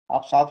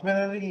आप साथ में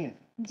रह रही हैं?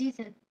 जी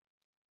सर।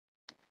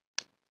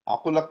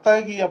 आपको लगता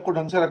है कि आपको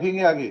ढंग से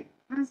रखेंगे आगे?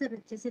 हाँ सर,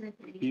 अच्छे से रख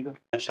रही है। ठीक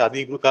है।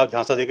 शादी का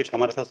झांसा देके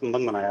हमारे साथ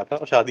संबंध बनाया था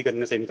और शादी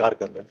करने से इनकार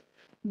कर रहे हैं।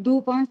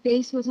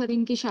 2-5-23 को सर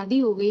इनकी शादी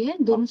हो गई है,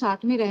 दोनों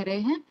साथ में रह रहे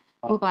हैं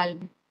भोपाल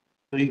में।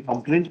 तो ये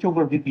कंप्लेंट क्यों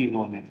कर दी थी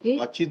इन्होंने? ये?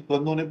 बातचीत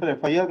बंद होने पर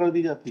एफआईआर कर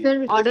दी जाती है।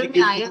 सर ऑर्डर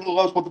में आया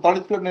होगा उसको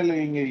प्रताड़ित करने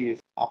लगेंगे ये।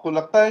 आपको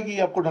लगता है कि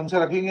आपको ढंग से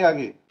रखेंगे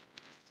आगे?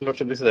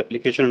 Lordship, this is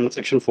application under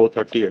section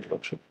 438,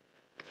 Lordship.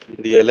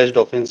 The alleged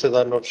offences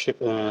are,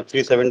 Lordship,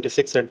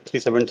 376 and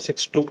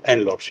 376(2)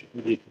 and Lordship.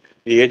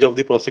 The age of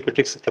the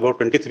prosecutor is about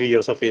 23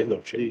 years of age,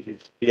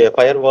 Lordship. The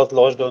FIR was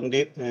lodged on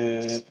the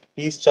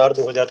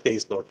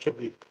 30/4/2023,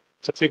 Lordship.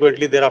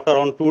 Subsequently, thereafter,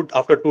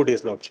 after 2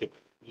 days, Lordship,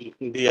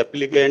 the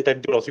applicant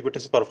and the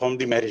prosecutors performed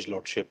the marriage,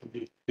 Lordship.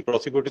 The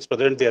prosecutors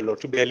present their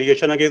Lordship. The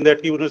allegation against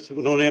that कि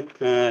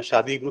उन्होंने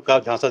शादी का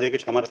झांसा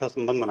देके हमारे साथ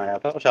संबंध बनाया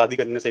था और शादी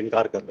करने से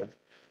इनकार कर रहे हैं.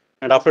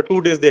 And after 2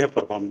 days, they have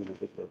performed the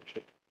marriage,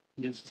 Lordship.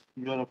 Yes,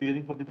 you are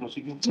appearing for the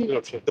prosecution. Ji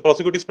lordship, the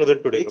prosecutor is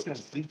present today.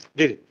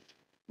 Ji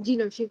ji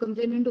lordship,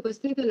 complainant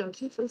उपस्थित है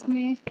लॉर्डशिप।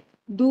 उसमें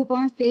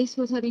 2-5-23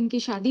 को सर इनकी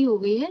शादी हो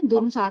गई है,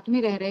 दोनों साथ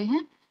में रह रहे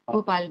हैं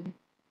भोपाल में।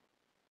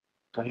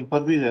 कहीं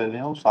पर भी रह रहे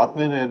हैं, वो साथ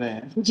में रह रहे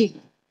हैं जी।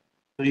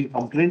 तो ये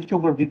कंप्लेंट क्यों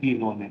कर दी थी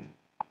इन्होंने?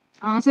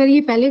 हाँ सर,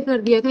 ये पहले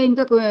कर दिया था,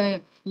 इनका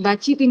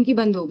बातचीत इनकी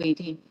बंद हो गई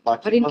थी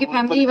और इनके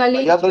फैमिली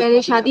वाले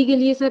पहले शादी के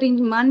लिए सर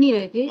मान नहीं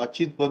रहे थे।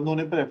 बातचीत बंद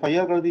होने पर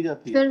एफआईआर कर दी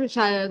जाती है।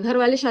 सर घर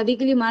वाले शादी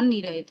के लिए मान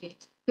नहीं रहे थे,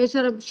 फिर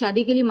सर अब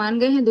शादी के लिए मान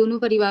गए हैं, दोनों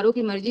परिवारों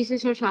की मर्जी से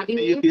सर शादी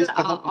हुई है।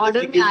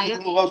 ऑर्डर में आया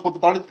होगा उसको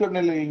प्रताड़ित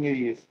करने लगेंगे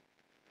ये।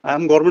 I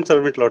am government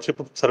servant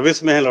lordship,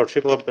 service में है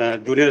लॉर्डशिप, और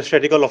जूनियर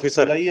स्टैटिकल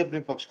ऑफिसर। बुलाइए अपने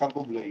पक्षकार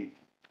को, बुलाइए।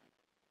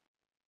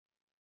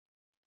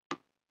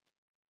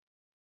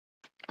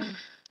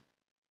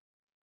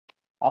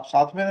 आप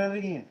साथ में रह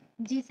रही हैं?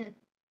 जी सर।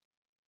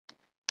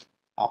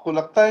 आपको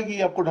लगता है कि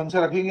आपको ढंग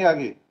से रखेंगे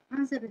आगे?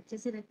 हाँ सर, अच्छे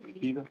से रख रही है।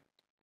 ठीक है,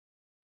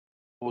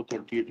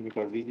 438 में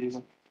कर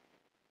दीजिएगा।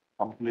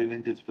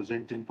 Complainant is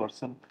present in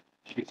person.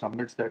 She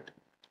submits that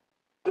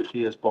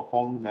she has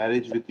performed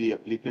marriage with the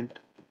applicant.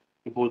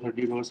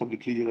 438 में सब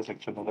लिख लीजिएगा,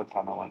 सेक्शन होगा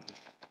थाना वाला।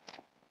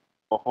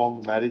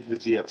 Performed marriage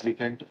with the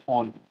applicant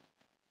on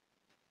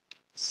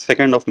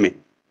 2nd of May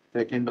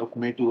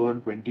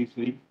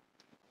 2023.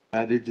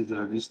 Marriage is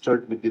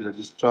registered with the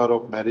Registrar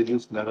of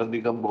Marriages, Nagar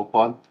Nigam,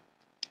 Bhopal.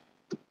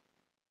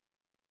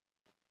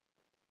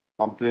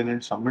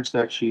 Complainant submits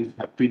that she is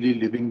happily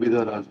living with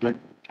her husband,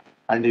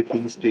 and if he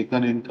is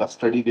taken in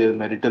custody, their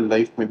marital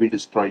life may be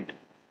destroyed.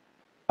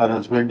 Her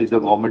husband is a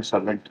government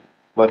servant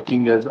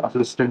working as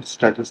assistant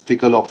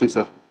statistical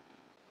officer.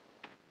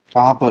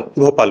 कहाँ पर?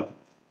 भोपाल।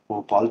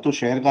 भोपाल तो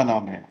शहर का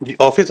नाम है जी,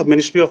 office of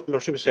ministry of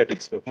lordship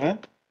statics है।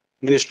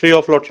 Ministry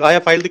of lordship. I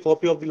have filed the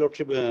copy of the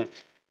lordship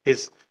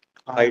his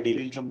ID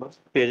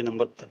page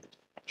number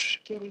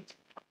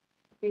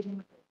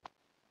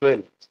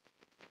 12।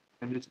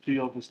 Ministry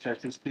of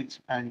Statistics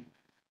and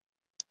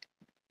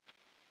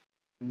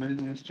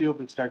Ministry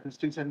of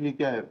Statistics and ये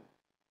क्या है?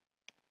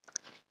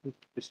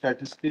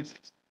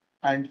 Statistics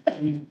and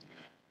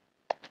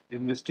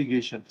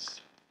Investigations,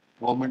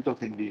 Government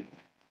of India,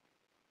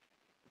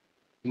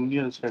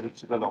 Junior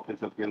Statistical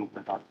Officer के रूप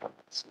में काम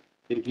करता है।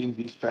 Taking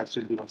these facts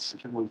into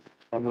consideration, वो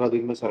 15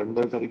 दिन में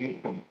सरेंडर करके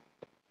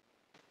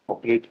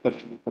ऑपरेट कर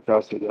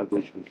 50,000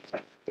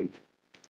 दोषी।